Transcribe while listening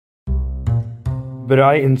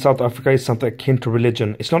Braai in South Africa is something akin to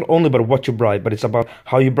religion. It's not only about what you braai, but it's about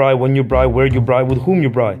how you braai, when you braai, where you braai, with whom you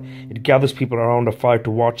braai. It gathers people around a fire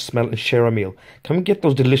to watch, smell and share a meal. Can we get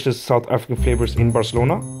those delicious South African flavors in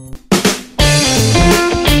Barcelona?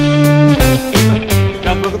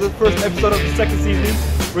 Guys, welcome to the first episode of the second season.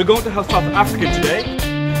 We're going to have South Africa today.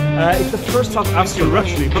 It's the first South African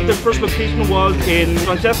restaurant, but the first location was in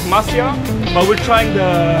Sant Gervasi, but we're trying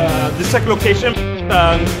the second location.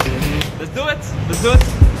 Let's do it! Let's do it!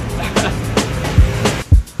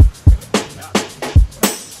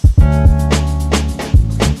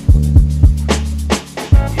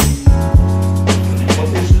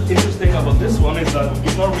 What's interesting about this one is that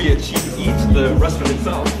it's not really cheap to eat, the restaurant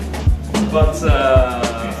itself, but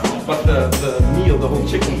the meal, the whole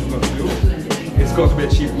chicken is going to do, it's going to be a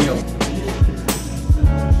cheap meal.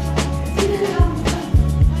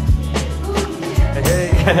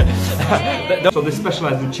 Hey. So they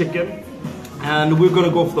specialize in chicken, and we're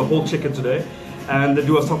gonna go for the whole chicken today. And they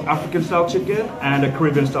do a South African style chicken and a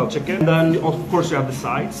Caribbean style chicken. And then of course you have the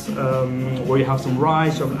sides, where you have some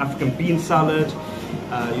rice, you have an African bean salad,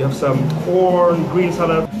 you have some corn, green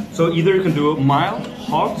salad. So either you can do mild,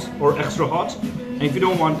 hot, or extra hot. And if you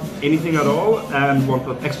don't want anything at all and want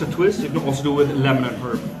an extra twist, you can also do it with lemon and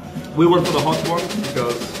herb. We went for the hot one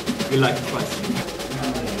because we like it spicy.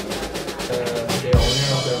 The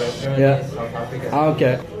owner of the restaurant is South African. Ah,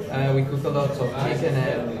 okay. We cook a lot of chicken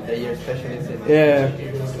and they are specialists in Yeah,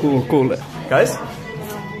 cool, cool. Guys,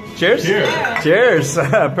 cheers! Cheers! Cheers!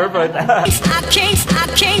 Perfect! I can't stay.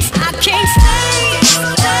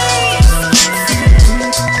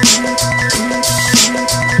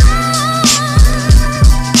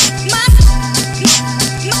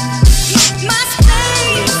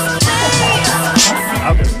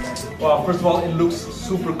 Well, first of all, it looks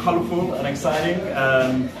super colorful and exciting,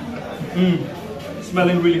 and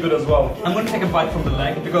smelling really good as well. I'm going to take a bite from the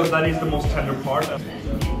leg because that is the most tender part. A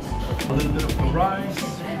little bit of the rice,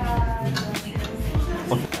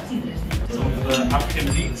 some of the African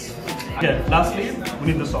beets. Okay, lastly, we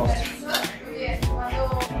need the sauce.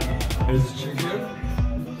 Here's the chicken.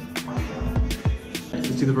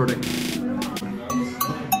 Let's see the verdict.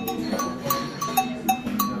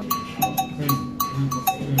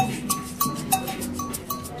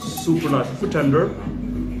 Super nice, super tender.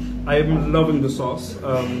 I am loving the sauce.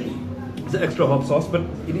 It's an extra hot sauce, but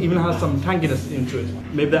it even has some tanginess into it.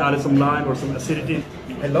 Maybe they added some lime or some acidity.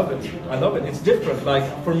 I love it. I love it. It's different. Like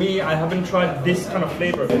for me, I haven't tried this kind of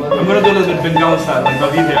flavor. I'm gonna do a little bit Bengali style, like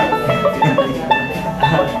David here.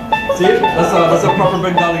 See, that's a proper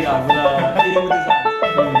Bengali guy with eating with his hands.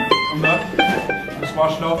 I'm done. Just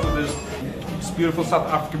wash it off with this beautiful South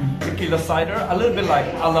African tequila cider, a little bit like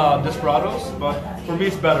a la Desperados, but for me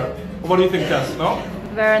it's better. What do you think, Tess? No?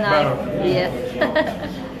 Very nice. Better. Yes.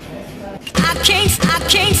 I can't stay.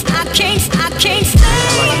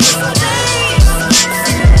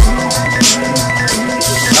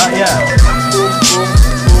 Yeah.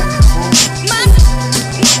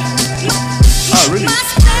 Oh, really?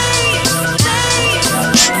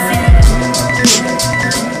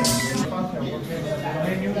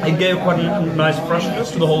 It gave quite a nice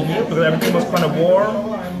freshness to the whole meal because everything was kind of warm,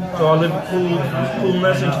 so a little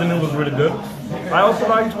coolness into the meal was really good. I also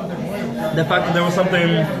liked the fact that there was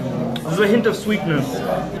something, there's a hint of sweetness.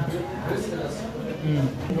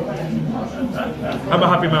 I'm a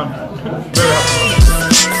happy man, very happy.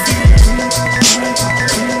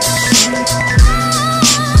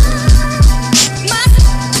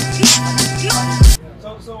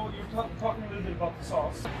 So you're talking a little bit about the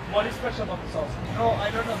sauce. What is special about the sauce? Oh,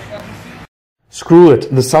 I don't know. Screw it,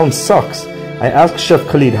 the sound sucks. I asked Chef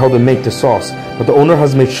Khalid how they make the sauce, but the owner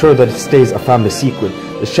has made sure that it stays a family secret.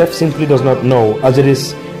 The chef simply does not know, as it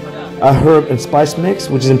is a herb and spice mix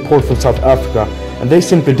which is imported from South Africa, and they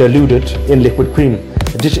simply dilute it in liquid cream.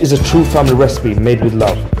 The dish is a true family recipe made with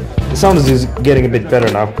love. The sound is getting a bit better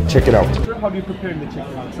now. Check it out. How do you prepare the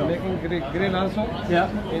chicken itself? Making grill also, Yeah.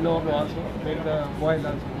 in oven also, make the boil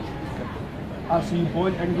also. So you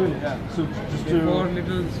boil and grill it? Yeah. So just Before to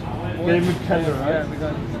little get it with tender, right? Yeah,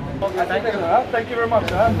 because Thank you very much.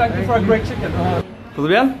 Thank you for a great chicken. Tudo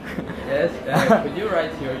bien? Yes, could you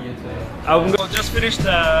write your YouTube? I'm going to just finish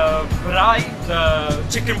the Braai, the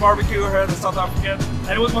chicken barbecue here in South African,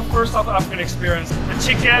 and it was my first South African experience. The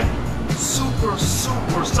chicken, super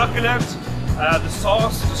succulent. The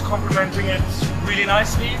sauce just complementing it really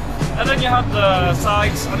nicely, and then you have the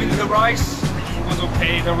sides. I mean, the rice was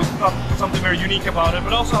okay. There was not something very unique about it,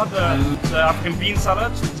 but also had the African bean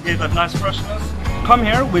salad, which gave that nice freshness. Come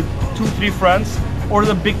here with 2-3 friends, order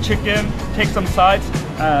the big chicken, take some sides,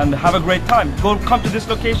 and have a great time. Come to this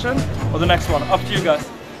location or the next one. Up to you guys.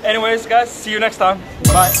 Anyways, guys, see you next time.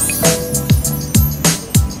 Bye.